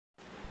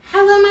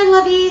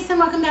ladies, and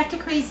welcome back to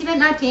Crazy But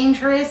Not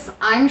Dangerous.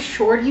 I'm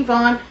Short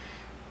Yvonne.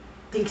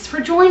 Thanks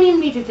for joining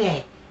me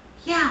today.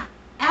 Yeah,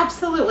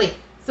 absolutely.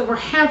 So we're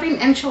having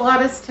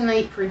enchiladas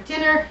tonight for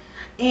dinner,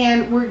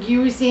 and we're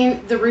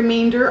using the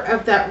remainder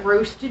of that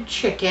roasted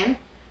chicken.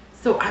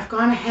 So I've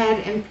gone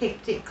ahead and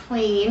picked it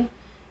clean,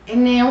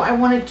 and now I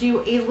want to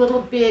do a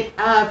little bit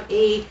of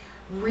a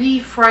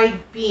refried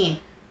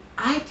bean.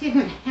 I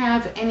didn't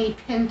have any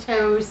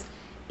pintos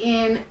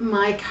in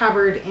my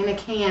cupboard in a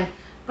can,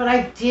 but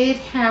I did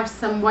have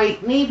some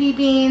white navy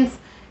beans,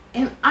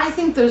 and I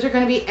think those are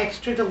going to be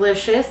extra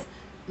delicious.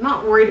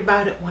 Not worried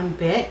about it one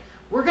bit.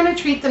 We're going to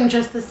treat them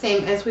just the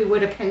same as we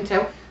would a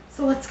pinto.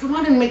 So let's go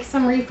on and make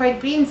some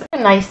refried beans. A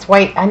nice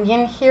white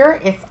onion here.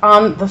 It's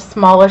on the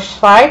smallish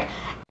side.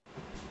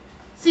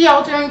 So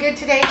y'all doing good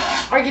today?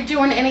 Are you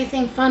doing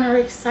anything fun or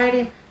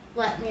exciting?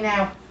 Let me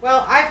know.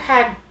 Well, I've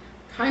had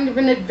kind of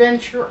an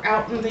adventure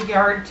out in the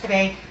yard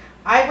today.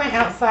 I went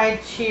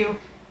outside to,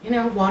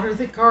 water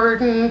the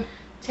garden,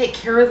 take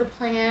care of the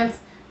plants,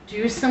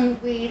 do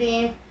some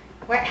weeding,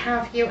 what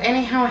have you.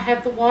 Anyhow, I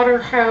had the water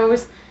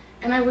hose,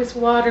 and I was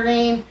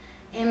watering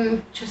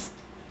and just,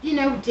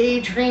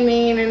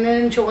 daydreaming and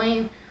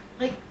enjoying,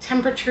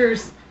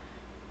 temperatures.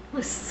 It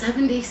was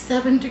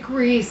 77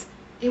 degrees.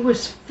 It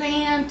was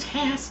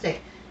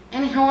fantastic.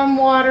 Anyhow, I'm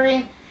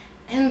watering,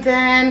 and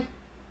then,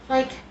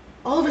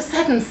 all of a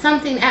sudden,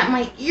 something at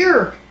my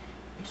ear.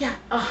 Yeah,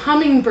 a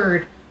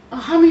hummingbird. A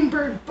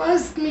hummingbird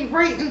buzzed me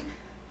right in.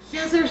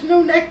 Yeah, there's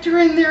no nectar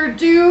in there,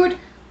 dude.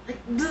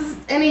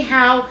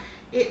 Anyhow,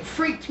 it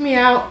freaked me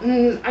out,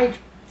 and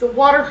the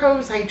water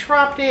hose, I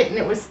dropped it, and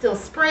it was still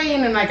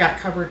spraying, and I got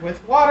covered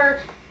with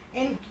water,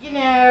 and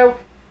anyhow,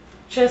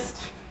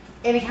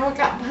 I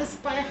got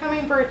buzzed by a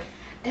hummingbird,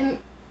 and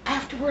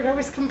afterward, I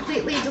was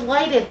completely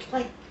delighted.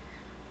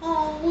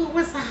 Oh, it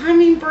was a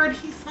hummingbird.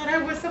 He thought I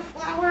was a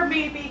flower,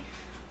 maybe.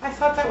 I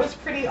thought that was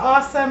pretty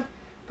awesome,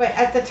 but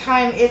at the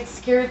time, it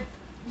scared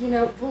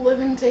the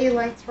living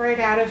daylights right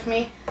out of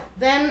me.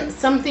 Then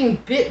something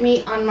bit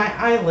me on my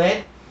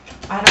eyelid.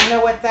 I don't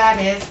know what that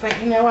is, but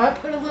I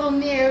put a little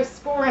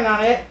Neosporin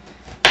on it,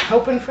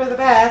 hoping for the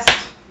best.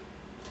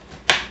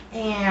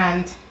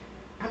 And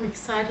I'm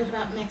excited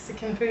about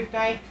Mexican food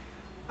night.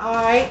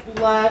 I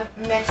love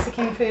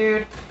Mexican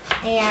food,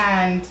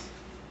 and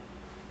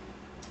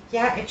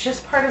yeah, it's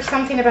just part of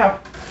something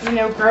about,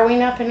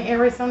 growing up in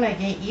Arizona.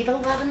 You eat a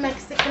lot of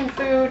Mexican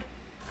food.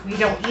 We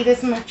don't eat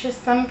as much as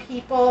some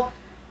people.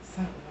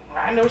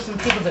 I know some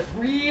people that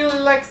really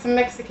like some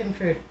Mexican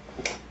food,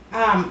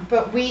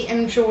 but we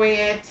enjoy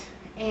it,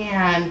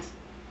 and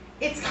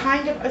it's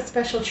kind of a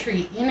special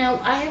treat.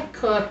 I have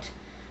cooked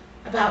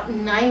about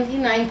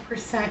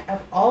 99%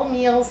 of all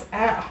meals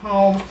at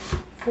home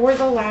for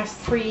the last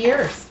 3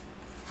 years.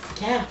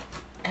 Yeah,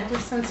 ever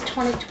since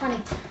 2020,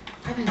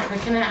 I've been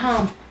cooking at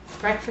home,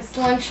 breakfast,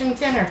 lunch, and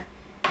dinner.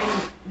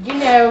 And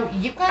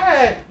you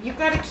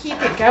gotta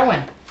keep it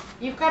going.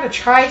 You've got to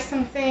try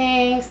some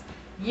things.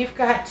 You've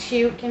got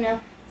to,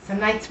 some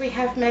nights we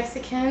have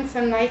Mexican,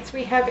 some nights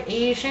we have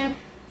Asian,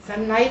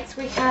 some nights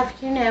we have,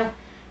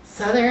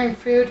 Southern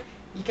food.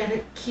 You got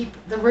to keep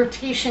the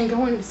rotation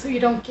going so you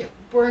don't get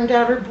burned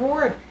out or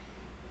bored.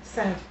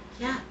 So,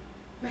 yeah,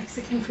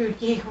 Mexican food,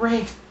 yay,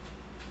 hooray.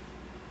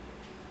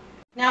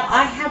 Now,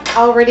 I have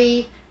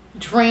already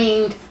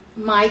drained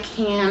my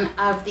can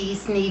of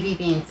these navy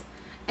beans,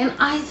 and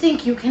I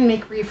think you can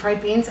make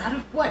refried beans out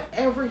of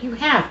whatever you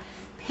have.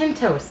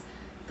 Pintos,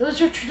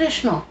 those are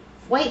traditional.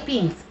 White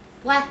beans,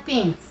 black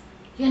beans,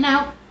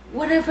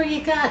 whatever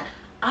you got.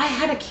 I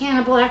had a can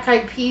of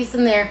black-eyed peas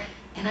in there,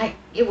 and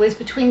it was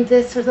between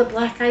this or the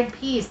black-eyed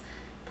peas.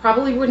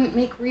 Probably wouldn't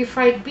make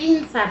refried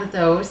beans out of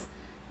those,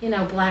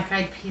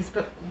 black-eyed peas,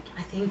 but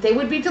I think they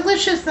would be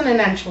delicious in an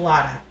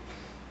enchilada.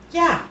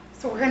 Yeah,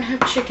 so we're going to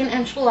have chicken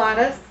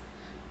enchiladas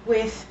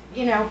with,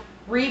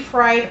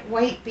 refried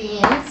white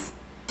beans,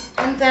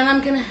 and then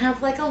I'm going to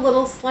have a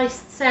little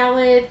sliced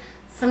salad,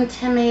 some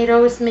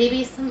tomatoes,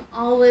 maybe some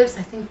olives.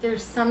 I think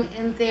there's some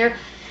in there.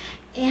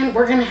 And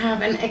we're going to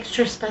have an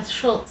extra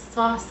special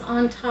sauce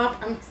on top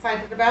I'm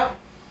excited about.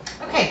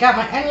 Okay, got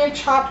my onion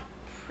chopped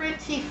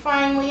pretty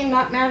finely.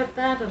 Not mad at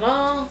that at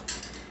all.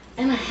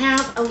 And I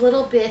have a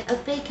little bit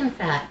of bacon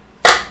fat.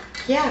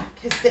 Yeah,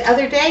 because the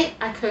other day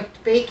I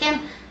cooked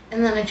bacon,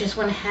 and then I just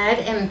went ahead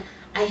and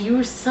I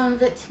used some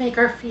of it to make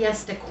our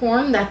fiesta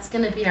corn. That's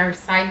going to be our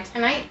side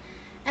tonight.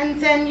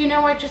 And then,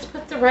 I just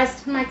put the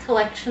rest in my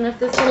collection of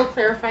this little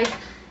clarified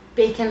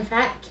bacon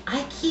fat.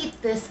 I keep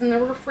this in the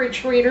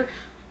refrigerator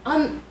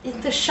in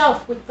the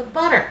shelf with the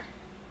butter.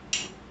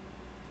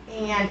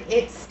 And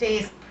it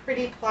stays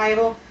pretty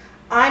pliable.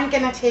 I'm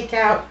going to take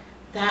out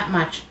that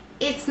much.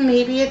 It's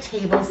maybe a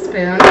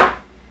tablespoon.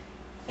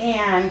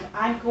 And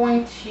I'm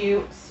going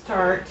to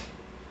start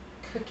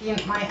cooking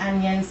my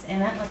onions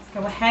in it. Let's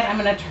go ahead.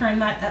 I'm going to turn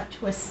that up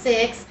to a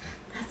 6.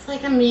 That's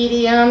like a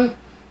medium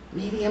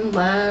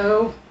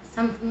low,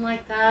 something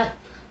like that.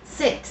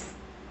 6.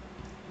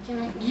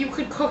 You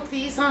could cook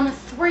these on a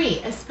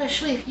 3,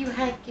 especially if you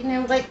had,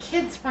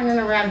 kids running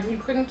around and you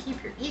couldn't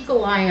keep your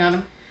eagle eye on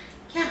them.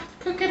 Yeah,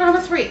 cook it on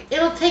a 3.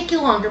 It'll take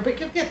you longer, but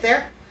you'll get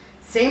there.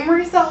 Same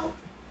result.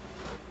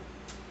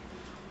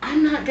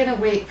 I'm not going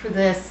to wait for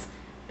this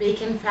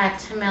bacon fat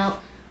to melt.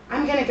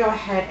 I'm going to go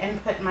ahead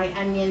and put my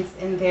onions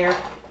in there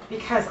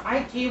because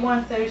I do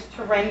want those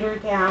to render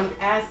down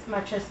as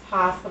much as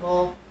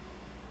possible.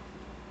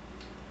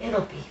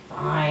 It'll be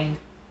fine.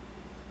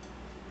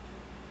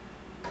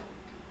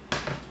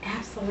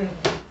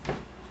 Absolutely.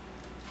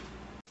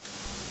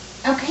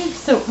 Okay,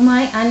 so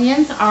my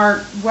onions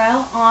are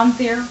well on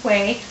their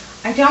way.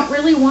 I don't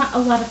really want a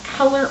lot of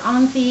color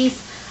on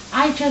these.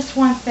 I just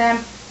want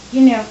them,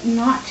 you know,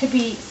 not to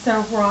be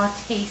so raw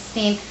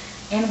tasting.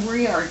 And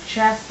we are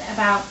just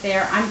about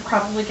there. I'm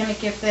probably going to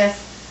give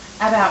this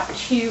about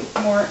 2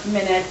 more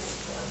minutes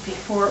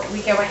before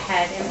we go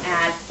ahead and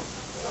add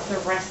the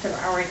rest of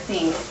our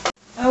things.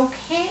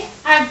 Okay,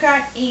 I've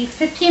got a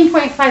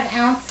 15.5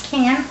 ounce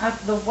can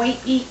of the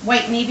white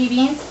navy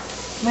beans.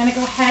 I'm going to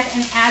go ahead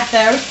and add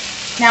those.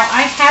 Now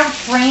I have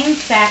drained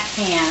that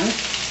can.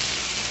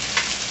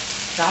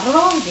 Got it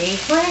all, day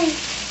great.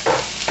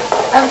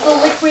 Of the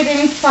liquid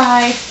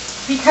inside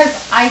because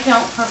I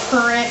don't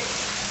prefer it.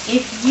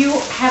 If you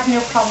have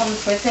no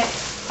problems with it,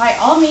 by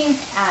all means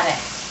add it.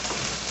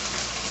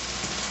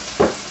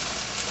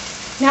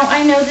 Now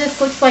I know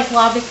this looks like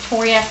La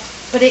Victoria,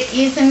 but it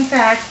is in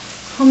fact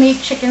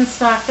homemade chicken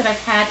stock that I've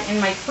had in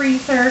my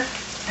freezer.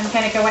 I'm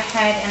going to go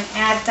ahead and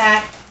add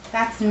that.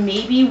 That's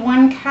maybe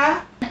 1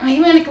 cup.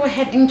 I'm going to go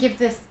ahead and give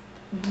this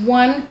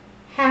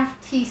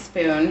 1/2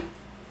 teaspoon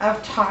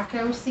of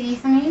taco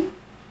seasoning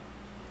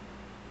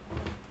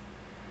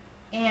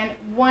and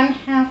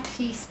 1/2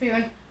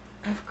 teaspoon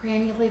of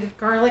granulated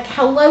garlic.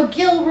 Hello,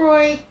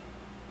 Gilroy.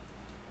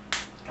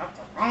 Got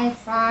the wrong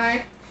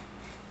side.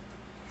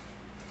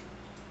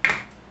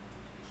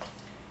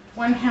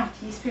 1/2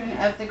 teaspoon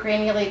of the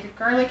granulated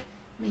garlic.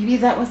 Maybe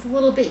that was a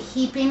little bit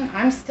heaping.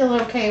 I'm still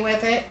okay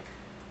with it.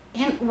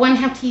 And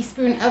 1/2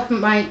 teaspoon of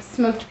my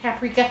smoked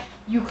paprika.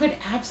 You could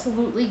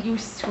absolutely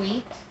use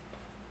sweet.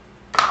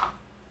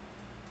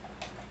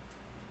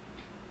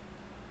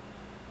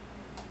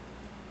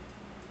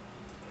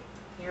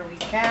 Here we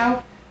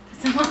go.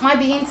 Because I want my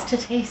beans to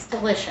taste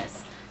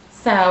delicious.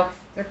 So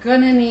they're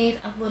gonna need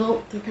a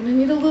little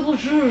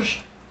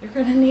zhuzh. They're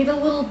gonna need a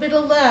little bit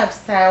of love.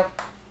 So,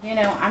 you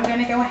know, I'm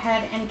gonna go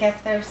ahead and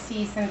get those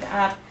seasoned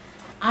up.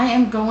 I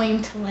am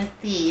going to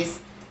let these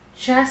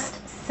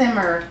just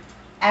simmer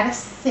at a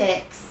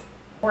 6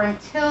 or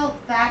until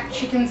that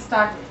chicken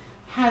stock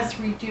has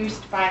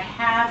reduced by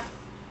half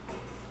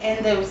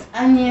and those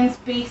onions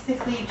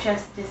basically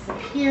just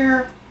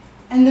disappear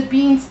and the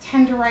beans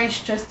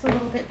tenderize just a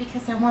little bit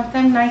because I want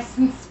them nice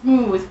and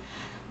smooth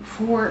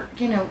for,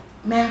 you know,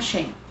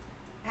 mashing.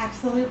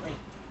 Absolutely.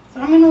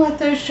 So I'm going to let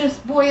those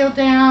just boil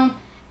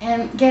down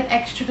and get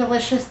extra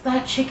delicious.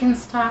 That chicken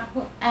stock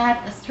will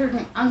add a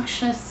certain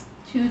unctuousness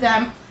to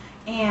them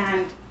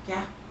and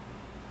yeah,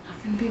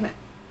 not going to be much.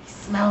 They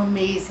smell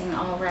amazing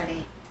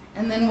already.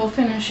 And then we'll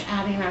finish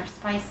adding our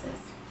spices.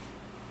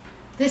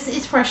 This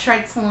is fresh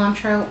dried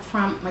cilantro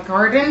from my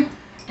garden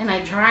and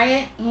I dry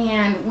it,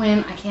 and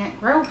when I can't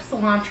grow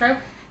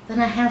cilantro, then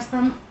I have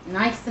some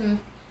nice and,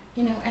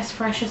 you know, as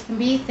fresh as can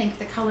be. Think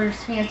the color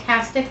is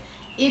fantastic.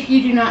 If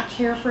you do not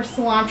care for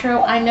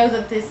cilantro, I know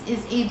that this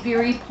is a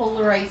very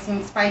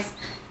polarizing spice.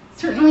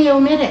 Certainly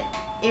omit it.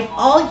 If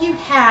all you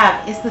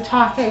have is the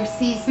taco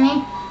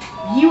seasoning,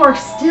 you are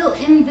still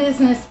in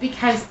business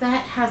because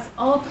that has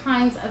all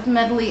kinds of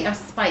medley of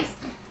spice.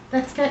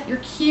 That's got your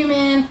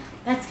cumin,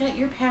 that's got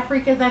your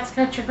paprika, that's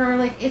got your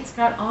garlic. It's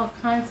got all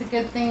kinds of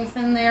good things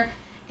in there.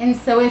 And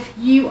so if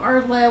you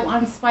are low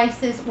on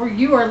spices or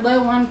you are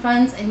low on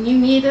funds and you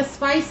need a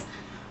spice,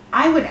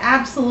 I would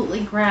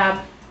absolutely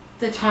grab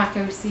the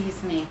taco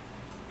seasoning.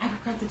 I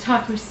would grab the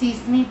taco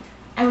seasoning.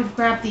 I would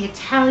grab the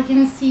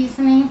Italian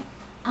seasoning.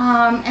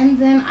 And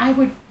then I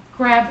would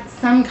grab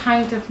some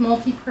kind of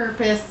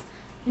multi-purpose,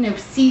 you know,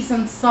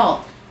 seasoned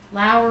salt.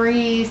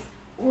 Lowry's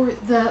or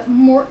the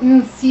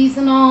Morton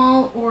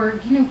seasonal, or,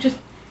 you know, just,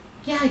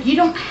 yeah, you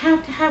don't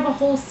have to have a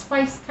whole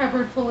spice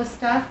cupboard full of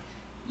stuff.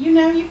 You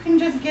know, you can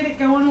just get it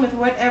going with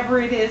whatever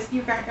it is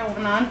you got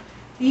going on.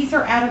 These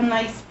are at a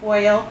nice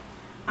boil.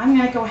 I'm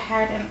going to go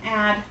ahead and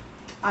add,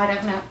 I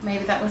don't know,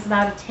 maybe that was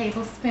about a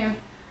tablespoon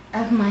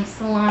of my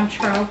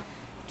cilantro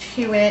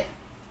to it.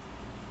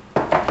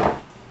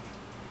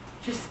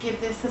 Just give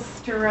this a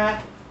stir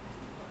up.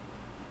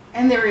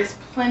 And there is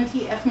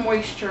plenty of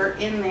moisture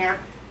in there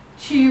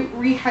to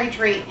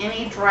rehydrate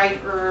any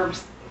dried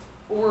herbs,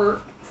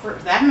 or for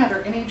that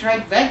matter, any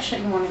dried veg that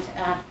you wanted to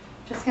add.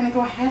 Just going to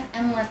go ahead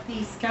and let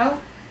these go.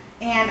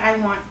 And I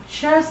want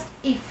just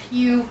a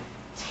few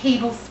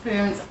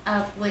tablespoons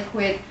of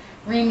liquid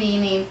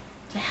remaining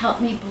to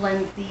help me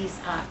blend these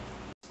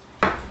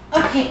up.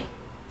 Okay,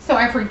 so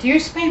I've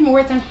reduced by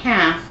more than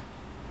half,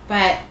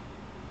 but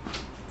let's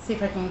see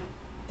if I can,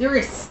 there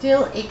is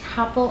still a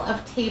couple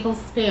of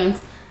tablespoons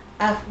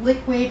of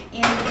liquid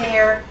in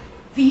there.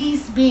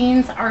 These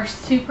beans are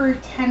super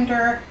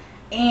tender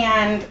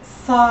and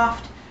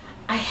soft.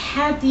 I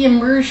had the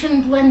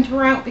immersion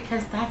blender out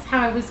because that's how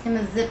I was going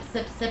to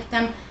zip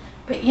them.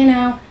 But you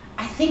know,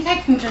 I think I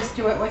can just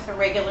do it with a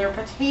regular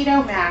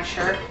potato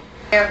masher.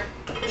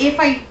 If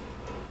I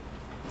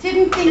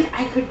didn't think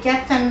I could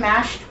get them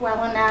mashed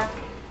well enough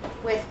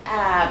with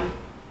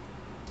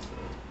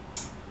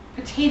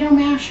potato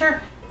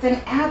masher, then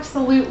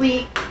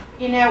absolutely,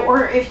 you know,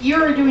 or if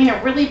you're doing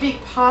a really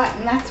big pot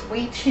and that's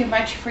way too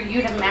much for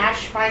you to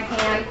mash by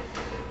hand,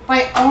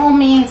 by all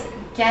means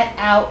get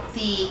out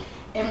the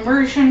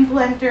immersion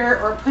blender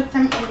or put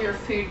them in your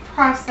food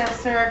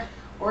processor,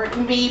 or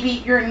maybe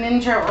your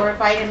Ninja or a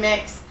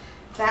Vitamix.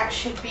 That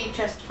should be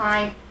just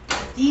fine.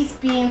 These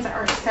beans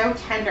are so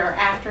tender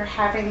after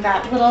having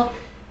that little,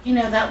 you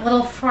know, that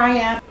little fry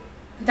up,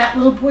 that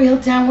little boil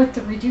down with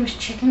the reduced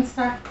chicken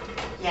stock.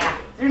 Yeah,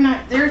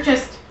 they're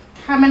just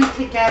coming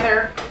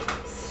together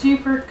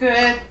super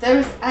good.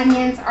 Those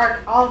onions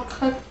are all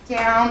cooked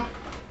down.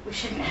 We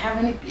shouldn't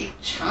have any big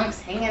chunks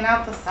hanging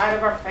out the side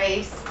of our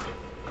face.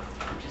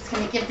 I'm just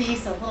going to give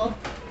these a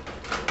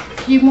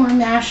few more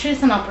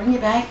mashes, and I'll bring you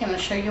back and I'll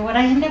show you what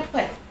I end up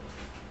with.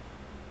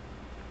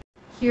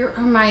 Here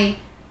are my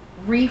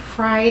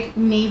refried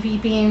navy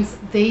beans.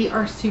 They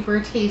are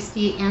super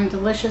tasty and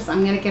delicious.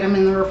 I'm going to get them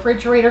in the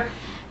refrigerator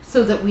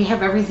so that we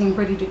have everything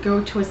ready to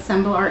go to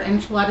assemble our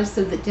enchiladas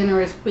so that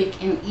dinner is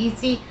quick and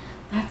easy.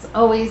 That's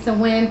always a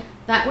win.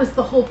 That was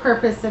the whole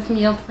purpose of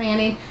meal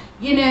planning.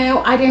 You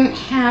know, I didn't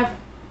have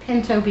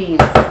pinto beans,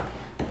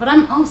 but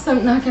I'm also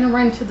not going to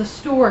run to the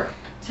store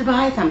to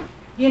buy them.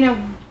 You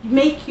know,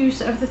 make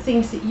use of the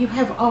things that you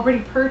have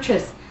already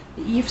purchased,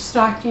 that you've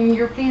stocked in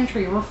your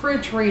pantry,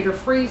 refrigerator,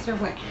 freezer,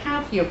 what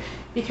have you,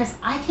 because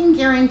I can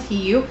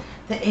guarantee you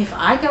that if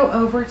I go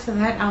over to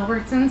that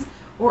Albertsons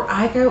or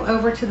I go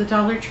over to the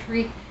Dollar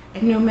Tree,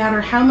 and no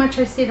matter how much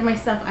I say to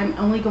myself, I'm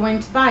only going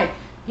to buy,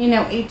 you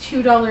know, a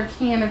 $2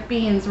 can of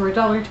beans or a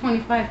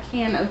 $1.25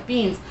 can of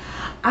beans,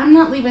 I'm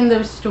not leaving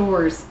those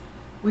stores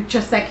with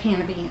just that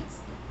can of beans.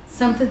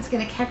 Something's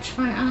going to catch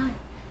my eye,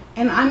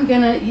 and I'm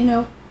going to, you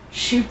know,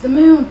 shoot the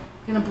moon,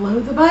 going to blow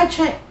the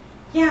budget.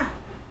 Yeah,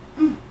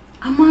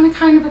 I'm on a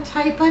kind of a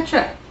tight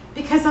budget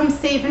because I'm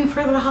saving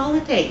for the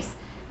holidays.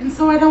 And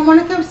so I don't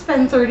want to go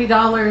spend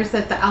 $30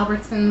 at the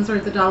Albertsons or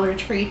the Dollar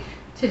Tree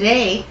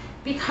today,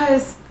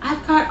 because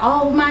I've got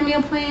all of my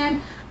meal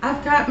plan.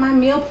 I've got my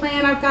meal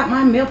plan. I've got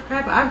my meal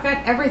prep. I've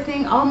got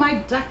everything, all my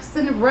ducks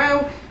in a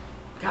row.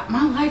 Got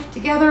my life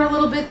together a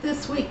little bit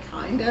this week,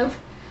 kind of.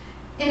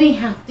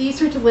 Anyhow,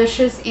 these are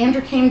delicious.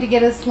 Andrew came to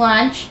get us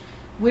lunch.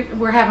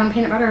 We're having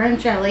peanut butter and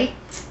jelly.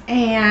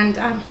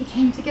 And he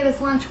came to get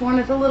his lunch,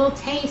 wanted a little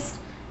taste.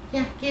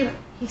 Yeah, gave it.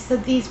 He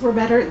said these were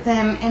better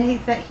than any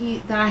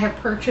that I have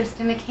purchased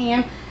in a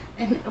can.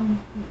 And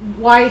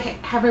why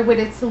have I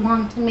waited so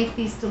long to make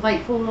these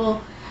delightful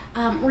little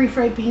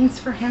refried beans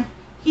for him?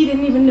 He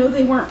didn't even know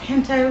they weren't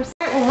pintos.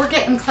 Well, we're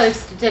getting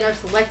close to dinner,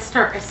 so let's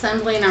start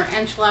assembling our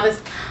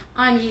enchiladas.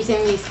 I'm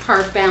using these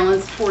carb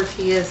balanced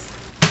tortillas.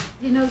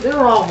 You know, they're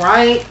all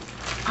right.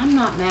 I'm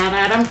not mad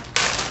at them.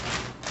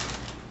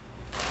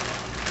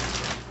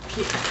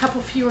 A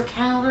couple fewer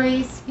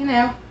calories, you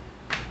know,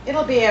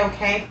 it'll be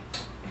okay.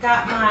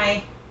 Got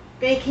my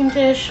baking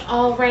dish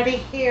all ready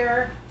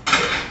here,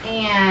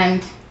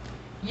 and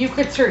you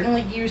could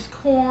certainly use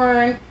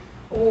corn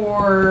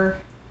or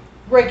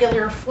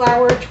regular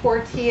flour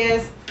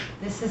tortillas.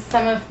 This is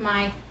some of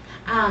my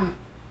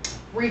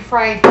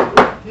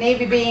refried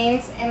navy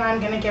beans, and I'm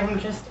going to give them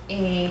just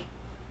a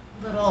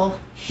little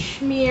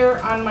smear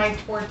on my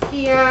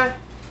tortilla.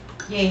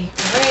 Yay,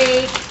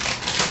 hooray.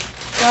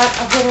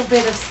 Got a little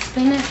bit of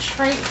spinach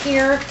right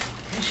here,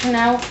 because you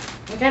know,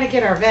 we got to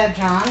get our veg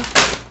on.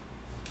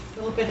 A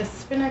little bit of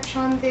spinach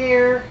on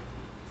there,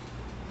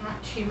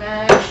 not too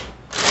much.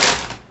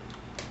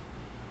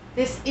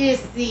 This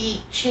is the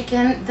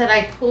chicken that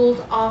I pulled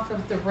off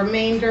of the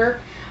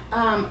remainder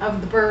of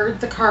the bird,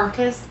 the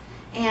carcass,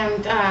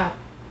 and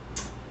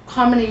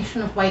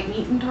combination of white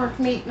meat and dark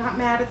meat. Not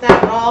mad at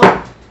that at all.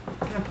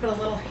 I'm going to put a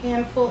little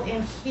handful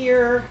in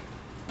here.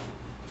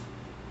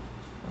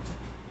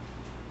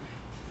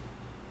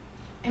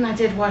 And I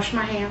did wash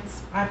my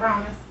hands, I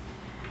promise.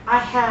 I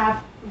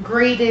have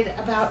grated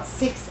about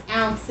 6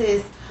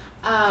 ounces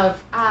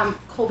of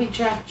Colby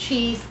Jack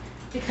cheese,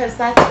 because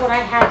that's what I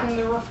had in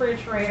the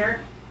refrigerator.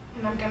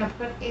 And I'm going to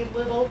put a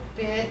little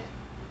bit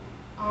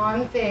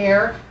on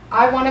there.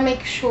 I want to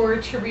make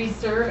sure to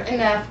reserve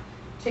enough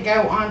to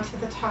go onto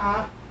the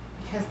top,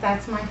 because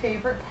that's my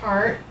favorite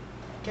part.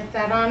 Get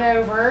that on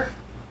over.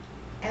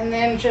 And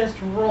then just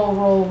roll,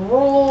 roll,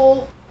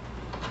 roll.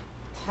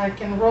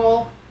 Tuck and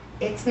roll.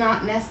 It's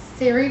not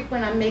necessary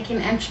when I'm making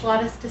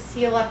enchiladas to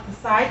seal up the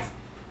sides.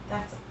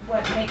 That's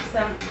what makes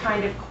them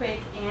kind of quick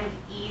and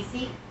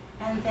easy.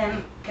 And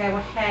then go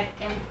ahead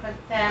and put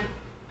them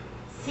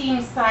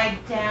seam side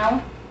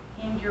down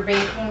in your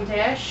baking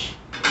dish.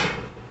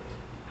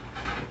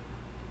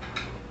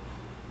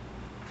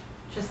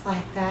 Just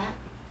like that.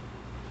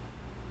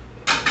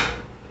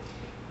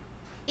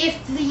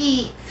 If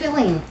the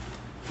filling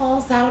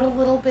falls out a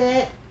little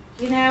bit,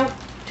 you know,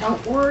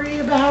 don't worry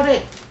about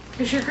it.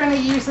 because you're going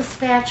to use a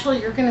spatula.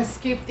 You're going to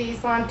scoop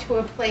these onto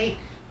a plate.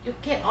 You'll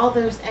get all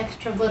those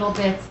extra little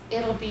bits.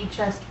 It'll be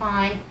just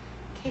fine.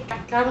 Okay,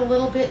 I've got a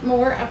little bit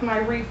more of my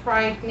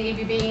refried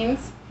navy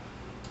beans.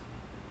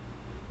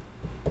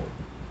 Put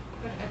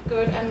a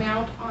good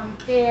amount on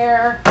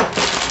there.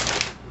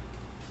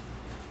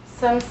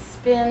 Some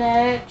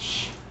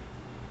spinach.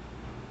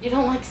 You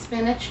don't like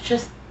spinach,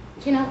 just,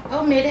 you know,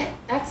 omit it.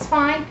 That's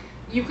fine.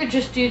 You could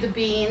just do the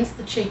beans,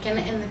 the chicken,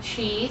 and the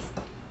cheese.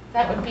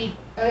 That would be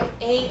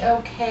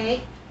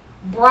a-okay.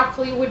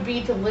 Broccoli would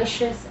be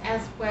delicious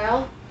as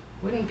well.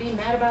 Wouldn't be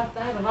mad about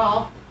that at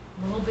all.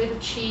 A little bit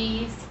of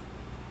cheese.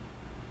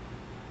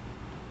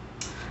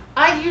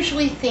 I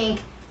usually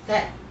think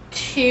that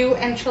 2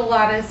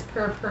 enchiladas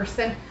per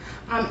person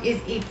is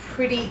a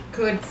pretty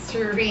good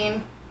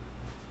serving.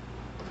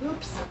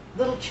 Oops,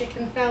 little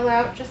chicken fell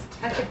out. Just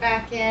tuck it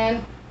back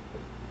in.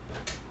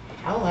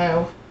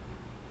 Hello.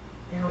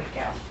 There we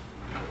go.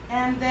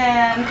 And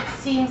then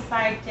seam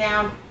side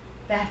down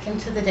back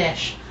into the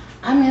dish.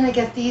 I'm going to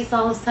get these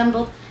all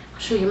assembled. I'll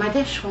show you my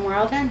dish when we're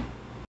all done.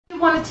 If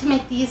you wanted to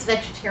make these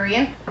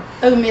vegetarian,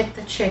 omit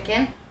the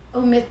chicken,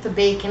 omit the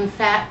bacon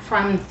fat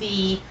from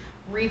the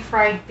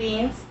refried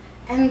beans,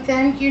 and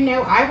then, you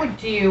know, I would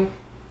do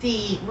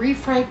the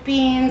refried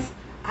beans,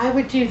 I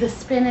would do the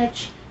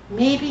spinach,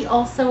 maybe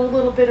also a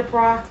little bit of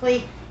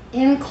broccoli,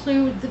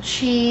 include the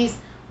cheese,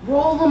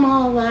 roll them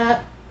all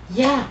up.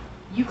 Yeah,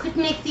 you could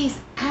make these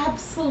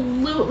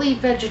absolutely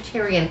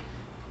vegetarian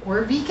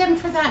or vegan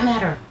for that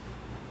matter.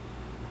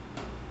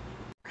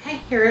 Okay,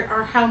 here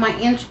are how my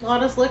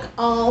enchiladas look,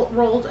 all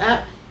rolled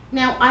up.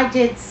 Now I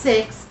did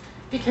 6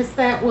 because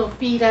that will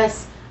feed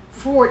us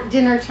for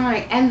dinner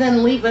tonight and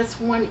then leave us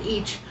 1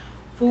 each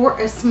for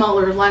a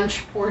smaller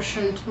lunch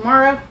portion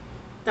tomorrow.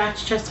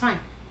 That's just fine.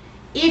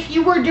 If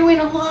you were doing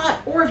a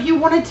lot, or if you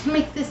wanted to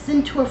make this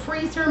into a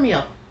freezer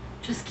meal,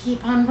 just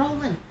keep on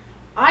rolling.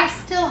 I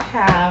still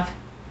have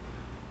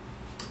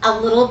a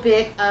little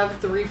bit of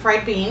the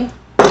refried beans.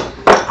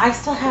 I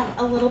still have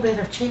a little bit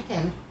of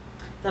chicken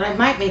that I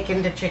might make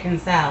into chicken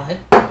salad.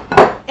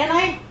 And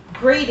I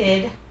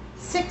grated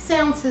 6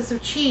 ounces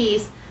of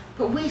cheese,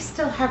 but we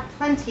still have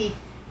plenty.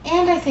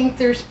 And I think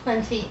there's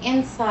plenty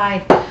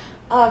inside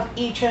of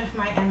each of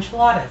my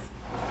enchiladas.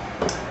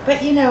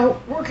 But you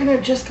know, we're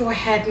gonna just go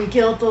ahead and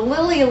gild the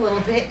lily a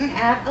little bit and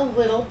add a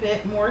little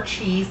bit more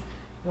cheese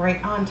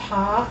right on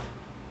top.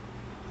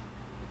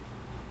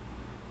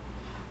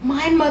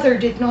 My mother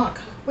did not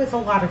cook with a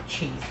lot of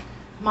cheese.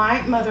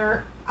 My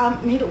mother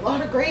made a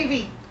lot of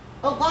gravy,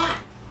 a lot,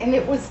 and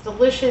it was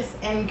delicious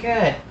and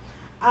good,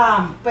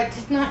 but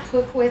did not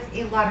cook with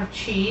a lot of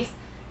cheese.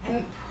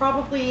 And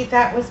probably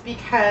that was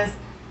because,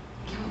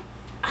 you know,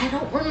 I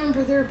don't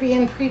remember there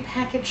being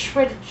prepackaged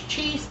shredded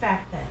cheese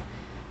back then.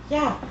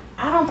 Yeah,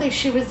 I don't think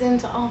she was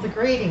into all the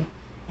grating.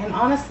 And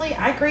honestly,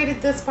 I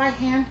grated this by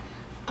hand.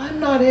 I'm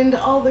not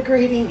into all the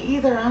grating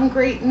either. I'm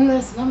grating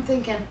this and I'm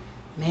thinking,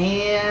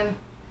 man.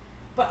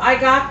 But I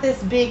got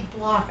this big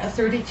block, a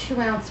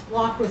 32-ounce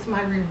block with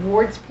my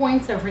rewards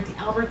points over at the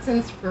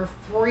Albertsons for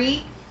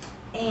free.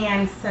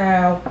 And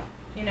so,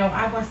 you know,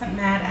 I wasn't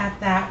mad at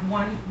that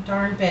one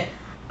darn bit.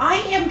 I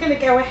am going to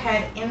go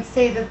ahead and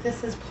say that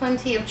this is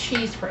plenty of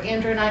cheese for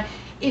Andrew and I.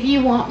 If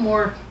you want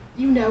more,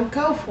 you know,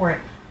 go for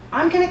it.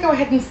 I'm going to go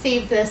ahead and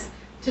save this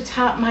to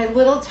top my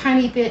little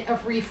tiny bit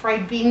of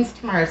refried beans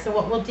tomorrow. So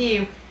what we'll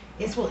do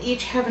is we'll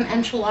each have an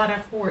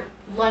enchilada for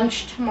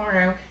lunch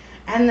tomorrow,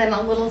 and then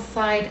a little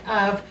side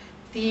of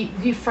the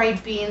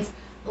refried beans,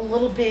 a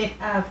little bit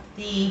of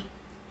the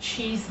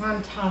cheese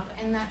on top,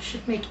 and that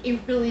should make a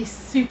really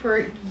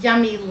super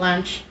yummy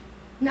lunch.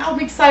 Now I'm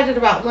excited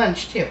about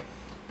lunch too.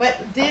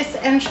 But this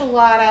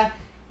enchilada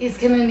is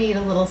going to need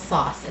a little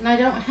sauce, and I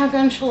don't have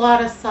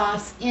enchilada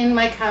sauce in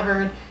my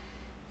cupboard.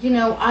 You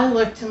know, I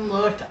looked and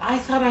looked. I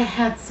thought I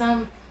had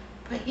some,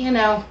 but you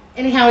know,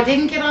 anyhow, I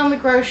didn't get on the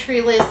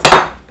grocery list.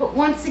 But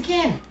once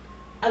again,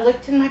 I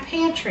looked in my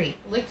pantry,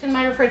 looked in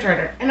my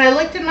refrigerator, and I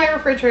looked in my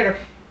refrigerator,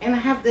 and I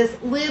have this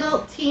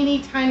little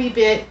teeny tiny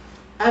bit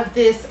of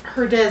this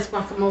Herdez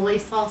guacamole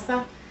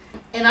salsa,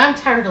 and I'm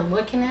tired of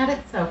looking at it,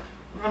 so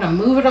we're going to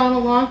move it on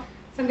along.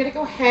 So I'm going to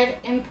go ahead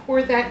and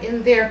pour that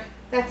in there.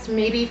 That's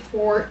maybe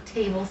 4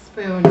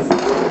 tablespoons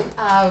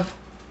of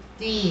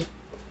the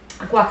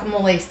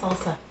guacamole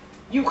salsa.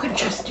 You could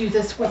just do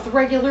this with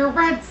regular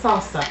red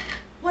salsa,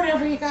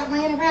 whatever you got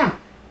laying around.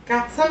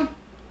 Got some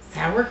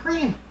sour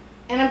cream,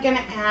 and I'm going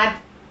to add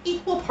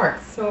equal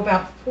parts, so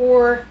about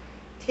 4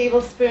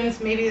 tablespoons.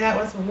 Maybe that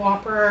was a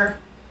Whopper.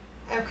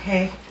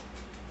 Okay,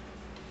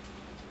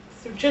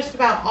 so just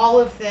about all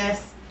of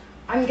this.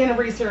 I'm going to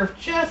reserve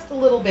just a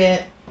little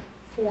bit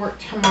for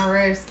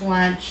tomorrow's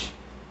lunch.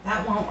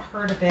 That won't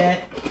hurt a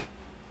bit.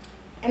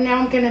 And now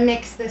I'm going to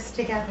mix this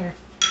together.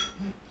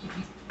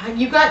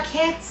 You got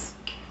kids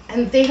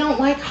and they don't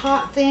like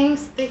hot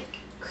things,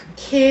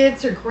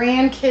 kids or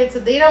grandkids,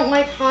 they don't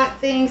like hot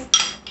things.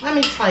 Let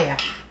me tell you,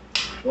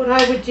 what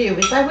I would do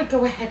is I would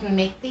go ahead and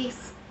make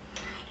these,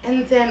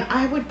 and then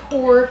I would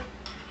pour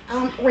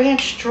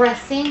ranch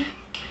dressing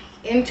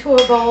into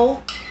a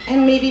bowl,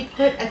 and maybe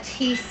put a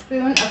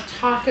teaspoon of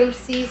taco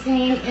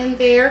seasoning in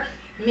there.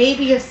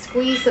 Maybe a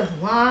squeeze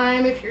of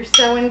lime if you're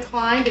so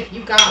inclined, if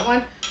you got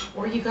one,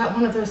 or you got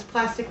one of those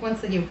plastic ones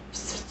that you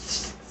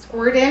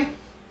squirt in.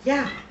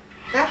 Yeah,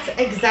 that's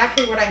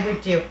exactly what I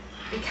would do.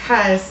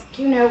 Because,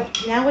 you know,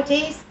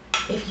 nowadays,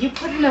 if you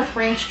put enough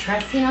ranch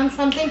dressing on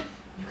something,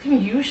 you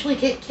can usually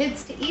get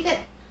kids to eat it.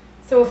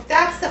 So if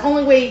that's the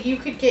only way you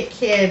could get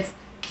kids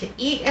to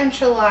eat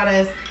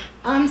enchiladas,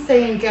 I'm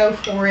saying go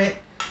for it.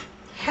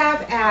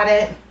 Have at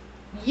it.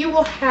 You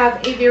will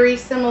have a very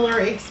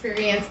similar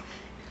experience.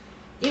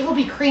 It will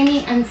be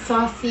creamy and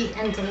saucy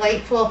and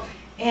delightful,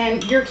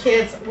 and your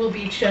kids will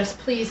be just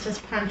pleased as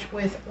punch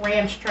with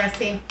ranch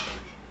dressing.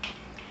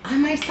 I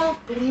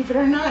myself, believe it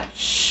or not,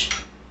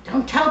 shh,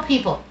 don't tell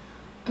people.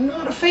 I'm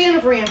not a fan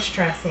of ranch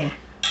dressing.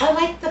 I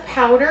like the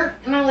powder,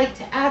 and I like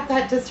to add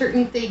that to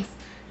certain things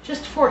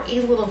just for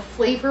a little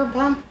flavor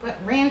bump, but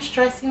ranch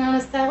dressing on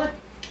a salad,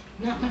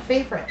 not my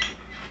favorite.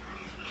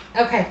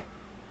 Okay,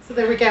 so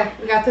there we go.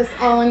 We got this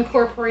all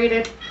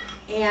incorporated,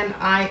 and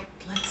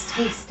let's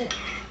taste it.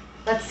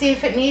 Let's see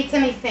if it needs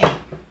anything.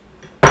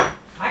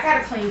 I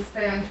got a clean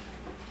spoon.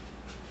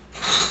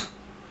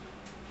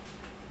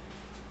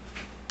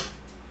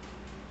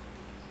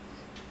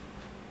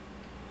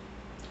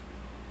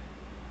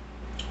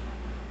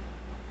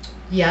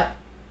 Yep.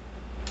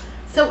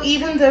 So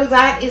even though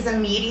that is a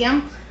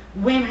medium,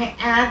 when I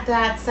add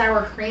that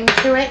sour cream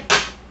to it,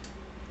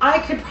 I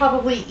could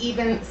probably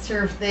even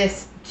serve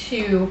this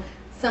to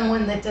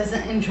someone that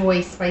doesn't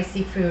enjoy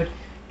spicy food,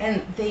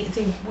 and they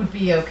would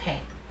be okay.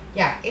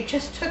 Yeah, it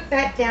just took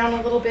that down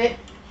a little bit,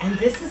 and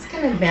this is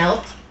going to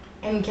melt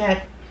and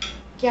get,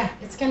 yeah,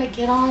 it's going to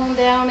get on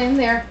down in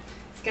there.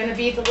 It's going to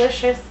be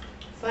delicious.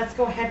 So let's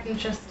go ahead and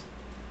just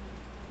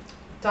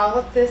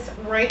dollop this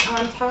right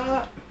on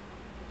top.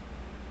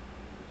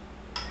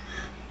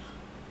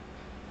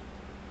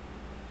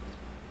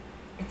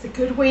 It's a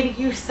good way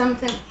to use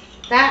something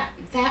that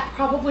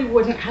probably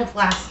wouldn't have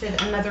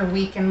lasted another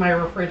week in my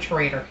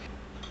refrigerator.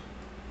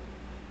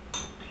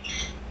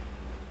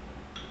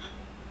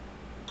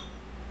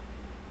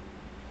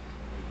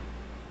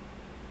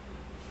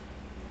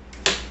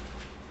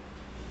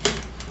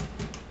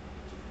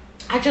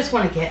 I just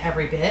want to get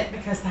every bit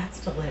because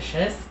that's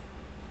delicious.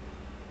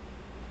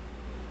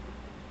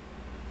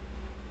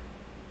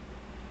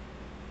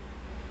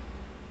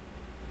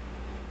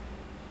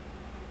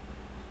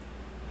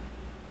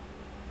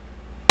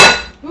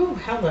 Ooh,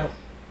 hello.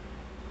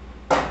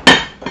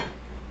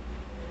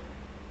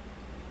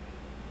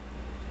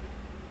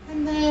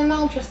 And then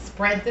I'll just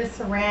spread this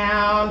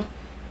around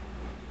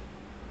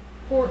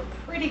for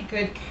pretty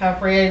good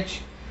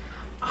coverage.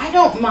 I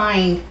don't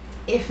mind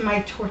if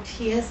my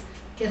tortillas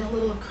get a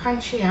little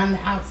crunchy on the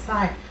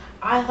outside.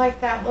 I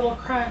like that little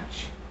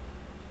crunch.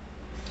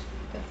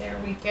 But there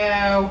we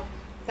go.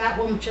 That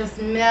will just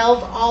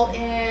meld all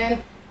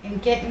in and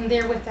get in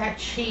there with that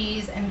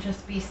cheese and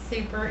just be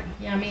super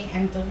yummy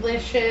and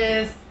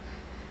delicious.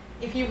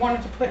 If you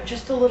wanted to put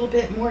just a little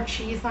bit more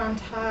cheese on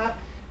top,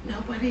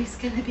 nobody's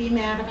going to be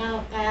mad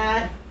about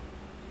that.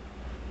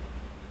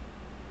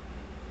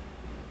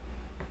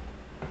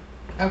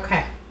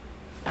 Okay.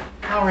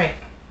 All right.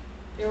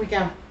 Here we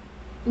go.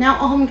 Now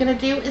all I'm going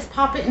to do is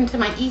pop it into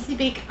my Easy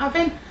Bake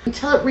Oven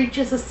until it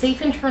reaches a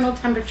safe internal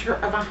temperature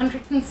of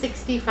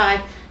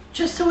 165,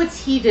 just so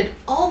it's heated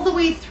all the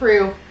way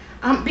through,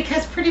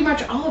 because pretty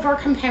much all of our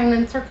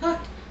components are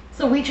cooked.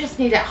 So we just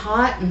need it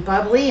hot and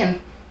bubbly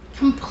and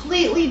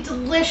completely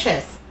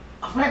delicious.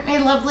 All right, my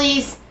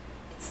lovelies,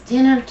 it's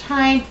dinner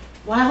time.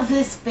 While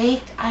this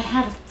baked, I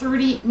had a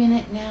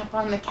 30-minute nap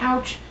on the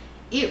couch.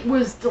 It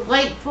was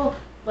delightful.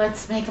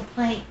 Let's make a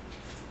plate.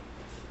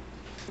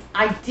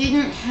 I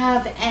didn't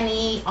have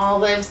any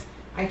olives.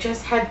 I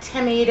just had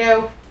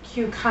tomato,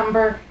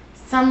 cucumber,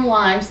 some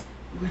limes.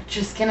 We're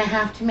just gonna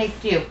have to make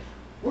do.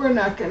 We're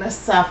not gonna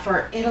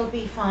suffer. It'll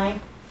be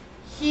fine.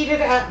 Heated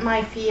up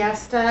my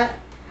Fiesta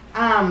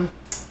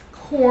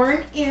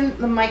corn in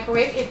the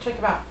microwave. It took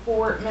about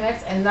 4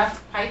 minutes, and that's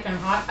piping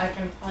hot, I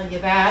can tell you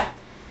that.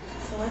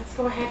 So let's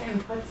go ahead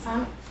and put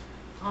some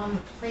on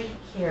the plate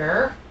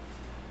here.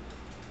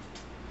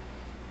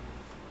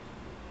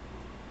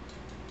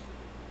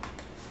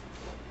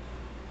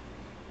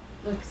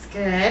 Looks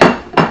good.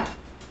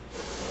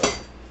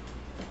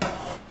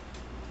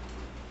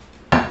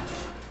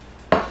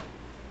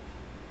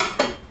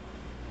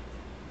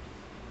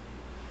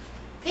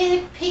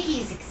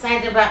 Piggy's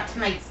excited about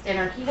tonight's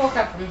dinner. He woke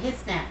up from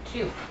his nap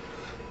too.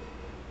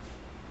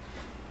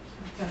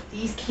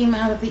 These came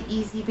out of the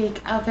Easy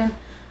Bake Oven.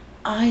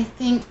 I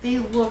think they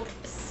look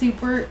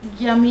super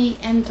yummy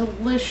and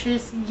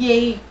delicious.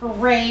 Yay,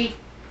 hooray.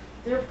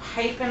 They're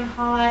piping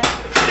hot.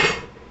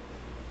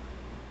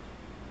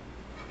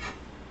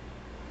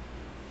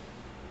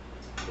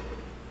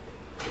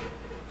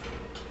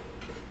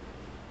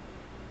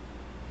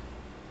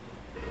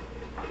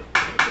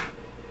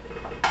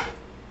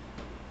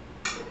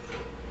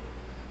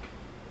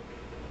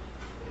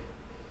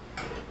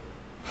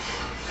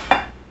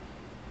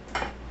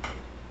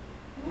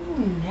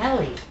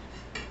 Nelly.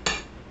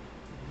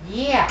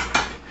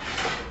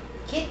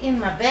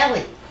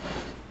 belly.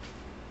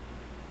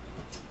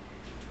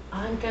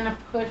 I'm gonna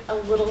put a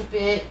little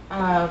bit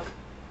of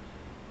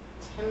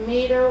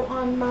tomato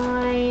on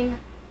mine.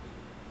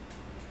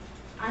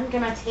 I'm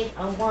gonna take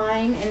a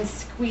lime and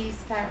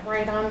squeeze that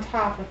right on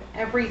top of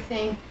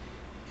everything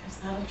because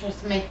that'll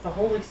just make the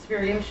whole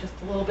experience just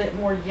a little bit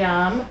more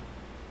yum.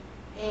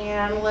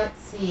 And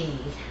let's see,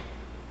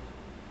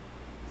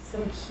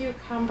 some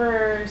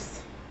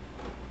cucumbers,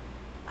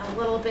 a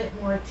little bit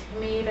more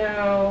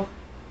tomato,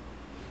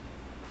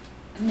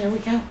 and there we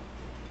go.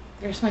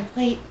 There's my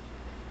plate.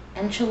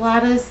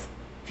 Enchiladas,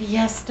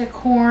 fiesta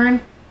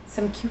corn,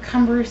 some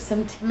cucumbers,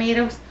 some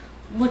tomatoes.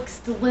 Looks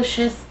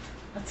delicious.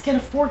 Let's get a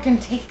fork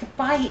and take a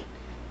bite.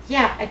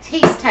 Yeah, a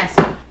taste test,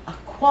 a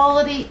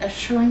quality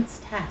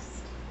assurance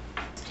test.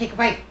 Let's take a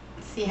bite,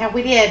 see how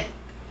we did.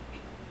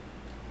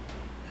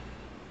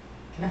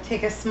 Gonna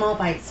take a small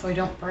bite so I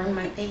don't burn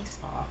my face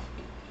off.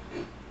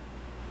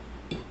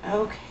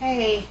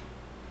 Okay.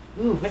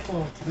 Ooh, with a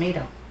little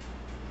tomato.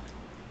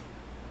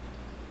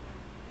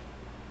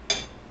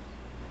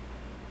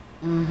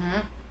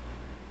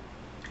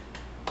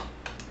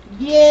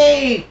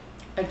 Yay!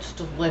 It's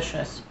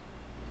delicious.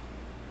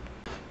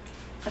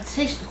 Let's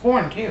taste the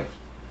corn too.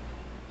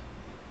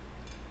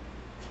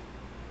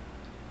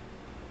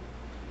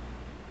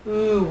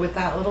 Ooh, with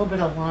that little bit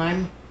of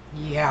lime.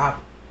 Yeah.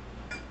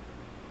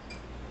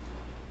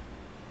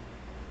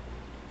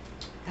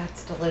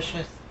 That's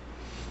delicious.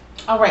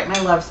 All right, my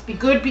loves, be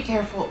good, be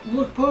careful.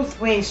 Look both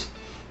ways.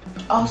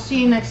 I'll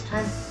see you next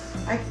time.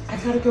 I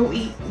gotta go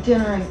eat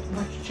dinner and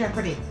watch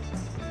Jeopardy.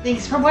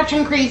 Thanks for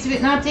watching Crazy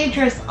But Not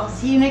Dangerous. I'll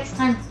see you next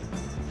time.